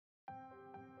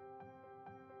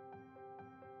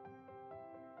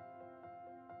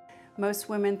Most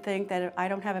women think that if I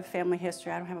don't have a family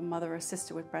history, I don't have a mother or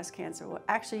sister with breast cancer. Well,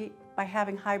 actually, by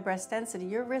having high breast density,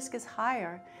 your risk is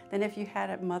higher than if you had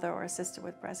a mother or a sister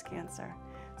with breast cancer.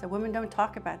 So women don't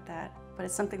talk about that, but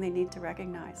it's something they need to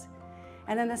recognize.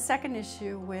 And then the second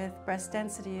issue with breast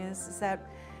density is that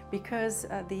because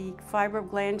the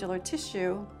fibroglandular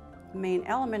tissue, the main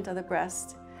element of the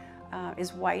breast,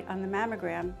 is white on the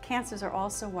mammogram, cancers are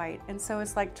also white. And so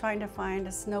it's like trying to find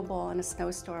a snowball in a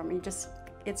snowstorm.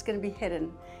 It's going to be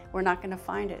hidden. We're not going to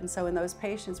find it. And so in those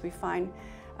patients, we find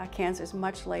cancers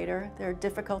much later. They're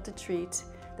difficult to treat.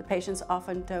 The patients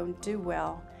often don't do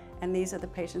well. And these are the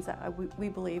patients that we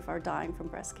believe are dying from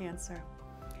breast cancer.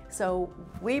 So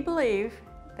we believe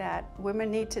that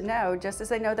women need to know, just as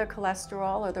they know their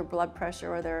cholesterol or their blood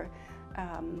pressure or their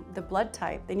the blood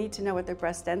type, they need to know what their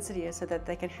breast density is so that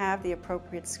they can have the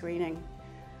appropriate screening.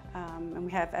 And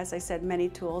we have, as I said, many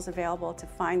tools available to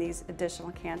find these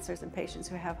additional cancers in patients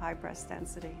who have high breast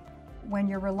density. When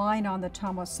you're relying on the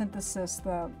tomosynthesis,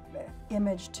 the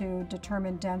image to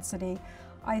determine density,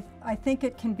 I think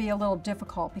it can be a little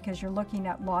difficult because you're looking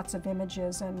at lots of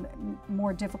images and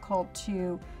more difficult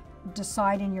to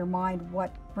decide in your mind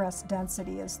what breast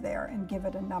density is there and give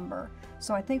it a number.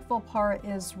 So I think Volpara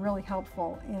is really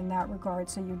helpful in that regard,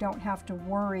 so you don't have to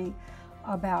worry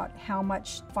about how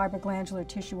much fibroglandular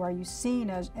tissue are you seeing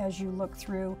as you look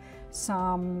through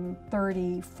some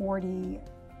 30, 40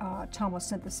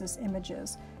 tomosynthesis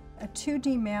images. A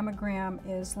 2D mammogram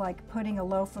is like putting a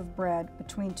loaf of bread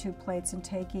between two plates and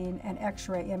taking an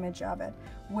X-ray image of it,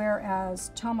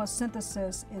 whereas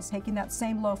tomosynthesis is taking that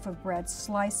same loaf of bread,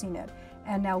 slicing it,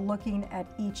 and now looking at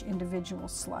each individual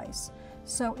slice.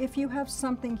 So if you have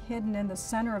something hidden in the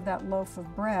center of that loaf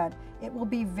of bread, it will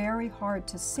be very hard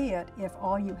to see it if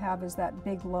all you have is that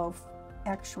big loaf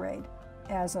X-rayed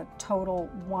as a total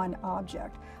one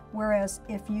object. Whereas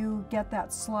if you get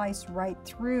that slice right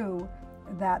through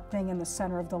that thing in the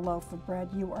center of the loaf of bread,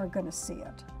 you are going to see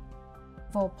it.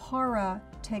 Volpara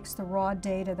takes the raw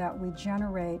data that we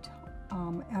generate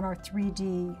and our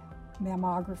 3D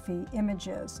mammography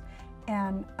images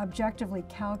and objectively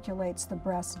calculates the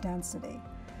breast density.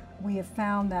 We have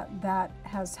found that that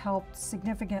has helped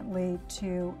significantly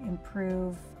to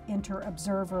improve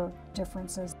inter-observer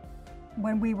differences.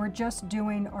 When we were just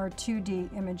doing our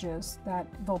 2D images, that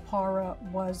Volpara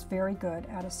was very good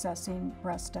at assessing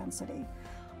breast density.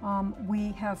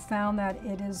 We have found that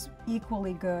it is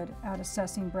equally good at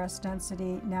assessing breast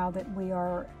density now that we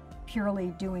are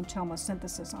purely doing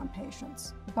tomosynthesis on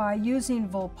patients. By using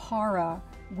Volpara,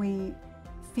 we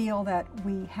feel that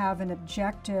we have an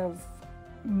objective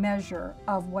measure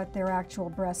of what their actual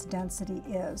breast density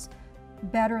is,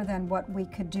 better than what we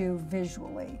could do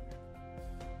visually.